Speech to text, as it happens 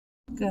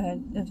Go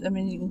ahead. I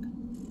mean, you can.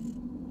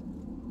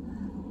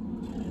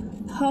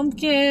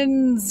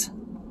 Pumpkins!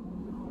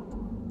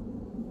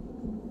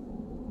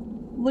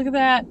 Look at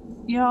that,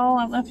 y'all.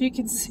 I don't know if you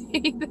can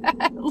see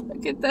that.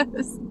 Look at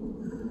those.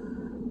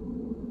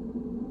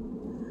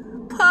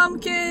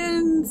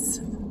 Pumpkins!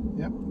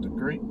 Yep, the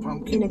Great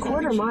Pumpkin. In a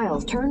quarter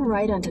mile, turn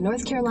right onto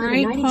North Carolina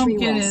Great 93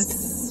 Pumpkin West.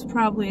 is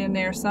probably in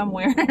there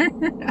somewhere.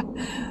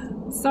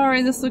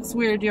 Sorry, this looks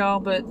weird, y'all,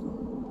 but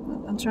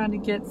I'm trying to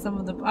get some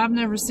of the... I've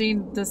never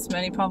seen this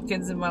many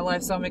pumpkins in my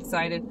life, so I'm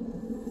excited.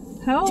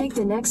 Help! Take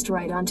the next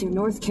right onto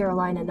North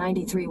Carolina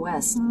 93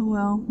 West. Oh,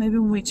 well, maybe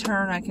when we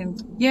turn I can...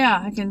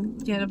 Yeah, I can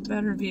get a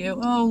better view.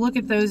 Oh, look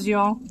at those,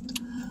 y'all.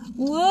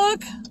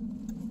 Look!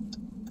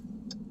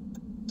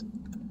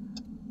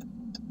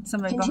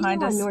 Somebody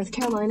behind us. Continue on North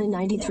Carolina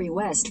 93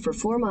 West for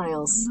 4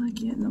 miles. I'm not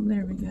getting them.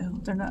 There we go.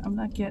 They're not. I'm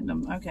not getting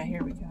them. Okay,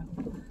 here we go.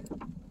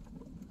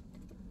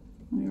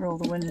 Let me roll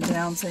the window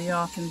down so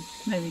y'all can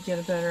maybe get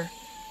a better...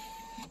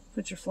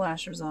 Put your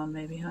flashers on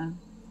maybe, huh?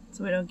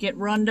 So we don't get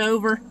runned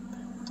over.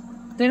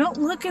 They don't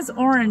look as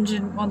orange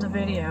on the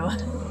video.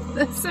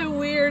 That's so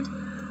weird.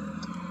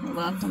 Hold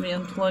on, let me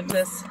unplug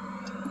this.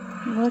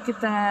 Look at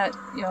that,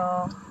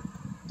 y'all.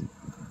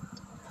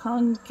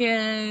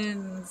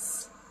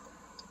 Pumpkins.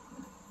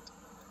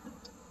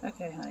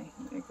 Okay, honey,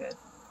 you're good.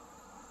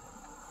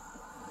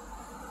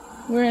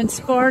 We're in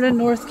Sparta,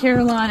 North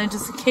Carolina,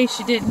 just in case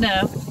you didn't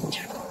know.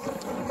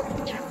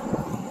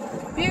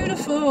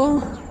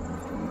 Beautiful.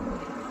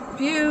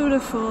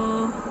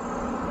 Beautiful.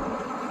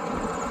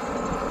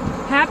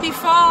 Happy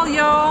fall,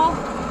 y'all.